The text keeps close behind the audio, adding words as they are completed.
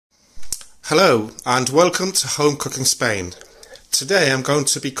Hello and welcome to Home Cooking Spain. Today I'm going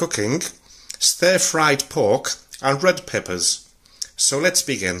to be cooking stir-fried pork and red peppers. So let's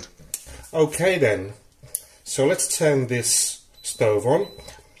begin. Okay then, so let's turn this stove on.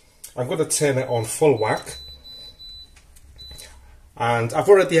 I'm going to turn it on full whack. And I've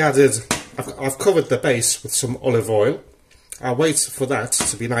already added, I've covered the base with some olive oil. I'll wait for that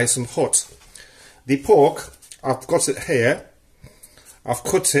to be nice and hot. The pork, I've got it here. I've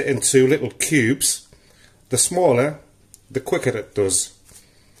cut it into little cubes. The smaller, the quicker it does.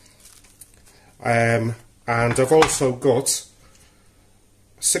 And I've also got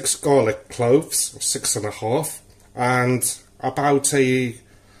 6 garlic cloves, or 6.5, and about a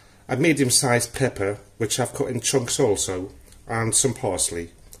medium-sized pepper, which I've cut in chunks also, and some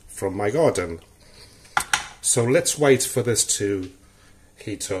parsley from my garden. So let's wait for this to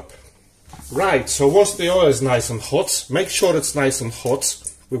heat up. Right, so once the oil is nice and hot, make sure it's nice and hot.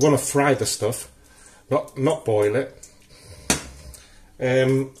 We want to fry the stuff, not boil it.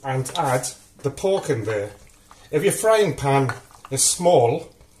 And add the pork in there. If your frying pan is small, do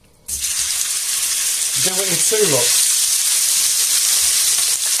it in 2 lots.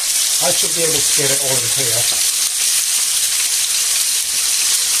 I should be able to get it all in here.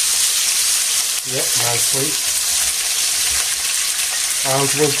 Yep, nicely. And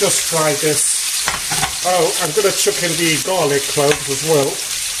we'll just fry this. Oh, I'm going to chuck in the garlic cloves as well,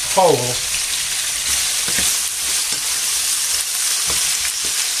 whole.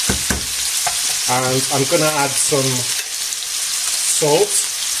 And I'm going to add some salt.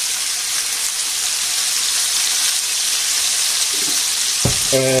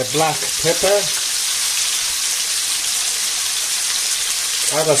 Black pepper.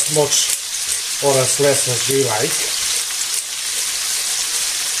 Add as much or as less as you like.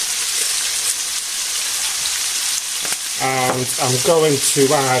 And I'm going to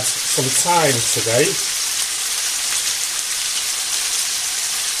add some thyme today.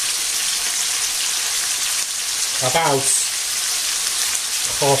 About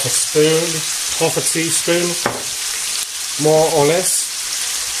half a teaspoon, more or less.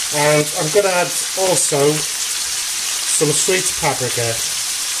 And I'm going to add also some sweet paprika,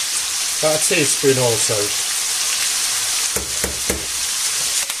 about a teaspoon also.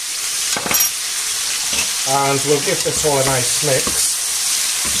 And we'll give this all a nice mix.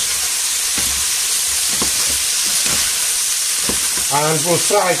 And we'll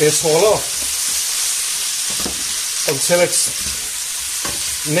fry this all up until it's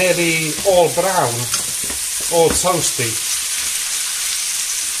nearly all brown, all toasty.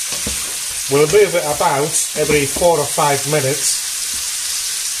 We'll move it about every 4 or 5 minutes.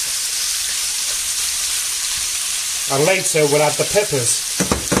 And later we'll add the peppers.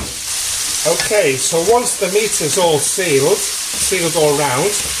 Okay, so once the meat is all sealed all round,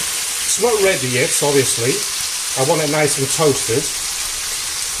 it's not ready yet, obviously. I want it nice and toasted.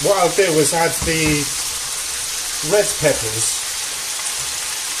 What I'll do is add the red peppers.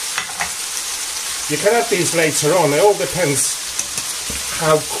 You can add these later on. It all depends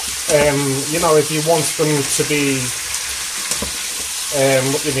how, you know, if you want them to be,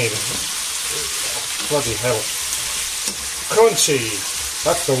 what do you mean? Bloody hell. Crunchy.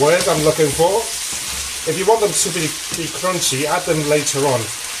 That's the word I'm looking for. If you want them to be crunchy, add them later on.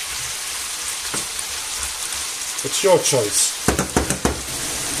 It's your choice.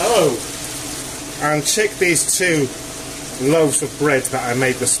 Oh, and check these 2 loaves of bread that I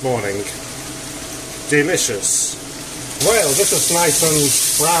made this morning. Delicious. Well, this is nice and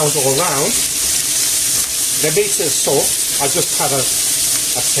browned all round. The meat is soft. I just had a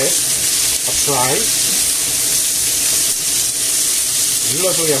test, a try.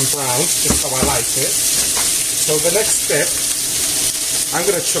 Lovely and brown, just how I like it. So the next step, I'm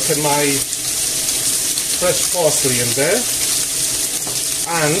going to chuck in my fresh parsley in there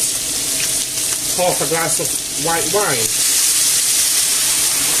and half a glass of white wine.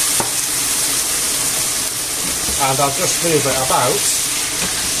 And I'll just move it about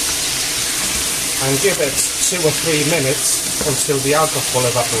and give it 2 or 3 minutes until the alcohol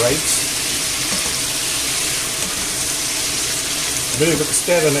evaporates.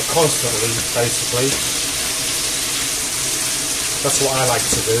 Stirring it constantly, basically. That's what I like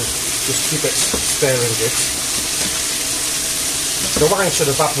to do. Just keep it stirring it. The wine should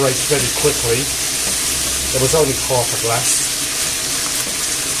evaporate very quickly. There was only half a glass.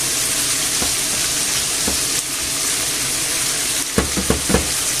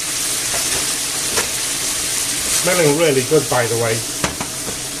 Smelling really good, by the way.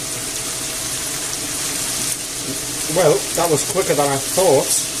 Well, that was quicker than I thought.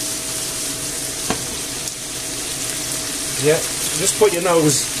 Yeah, just put your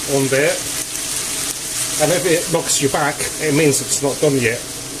nose on there and if it knocks you back, it means it's not done yet.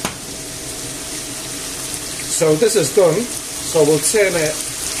 So this is done, so we'll turn it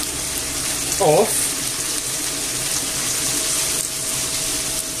off.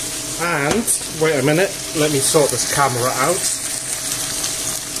 And, wait a minute, let me sort this camera out.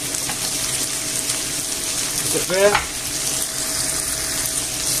 Is it there?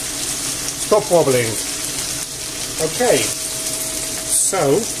 Stop wobbling. Okay,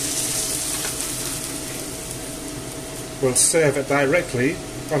 so we'll serve it directly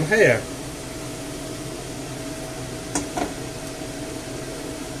on here.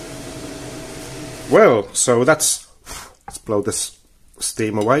 Well, so let's blow this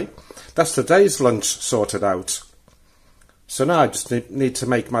steam away. That's today's lunch sorted out. So now I just need to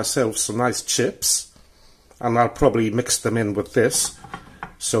make myself some nice chips, and I'll probably mix them in with this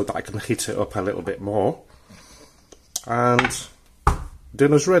so that I can heat it up a little bit more. And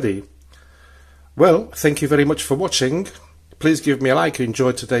dinner's ready. Well, thank you very much for watching. Please give me a like if you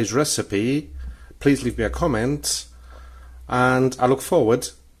enjoyed today's recipe. Please leave me a comment, and I look forward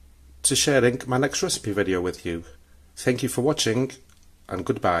to sharing my next recipe video with you. Thank you for watching, and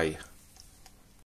goodbye.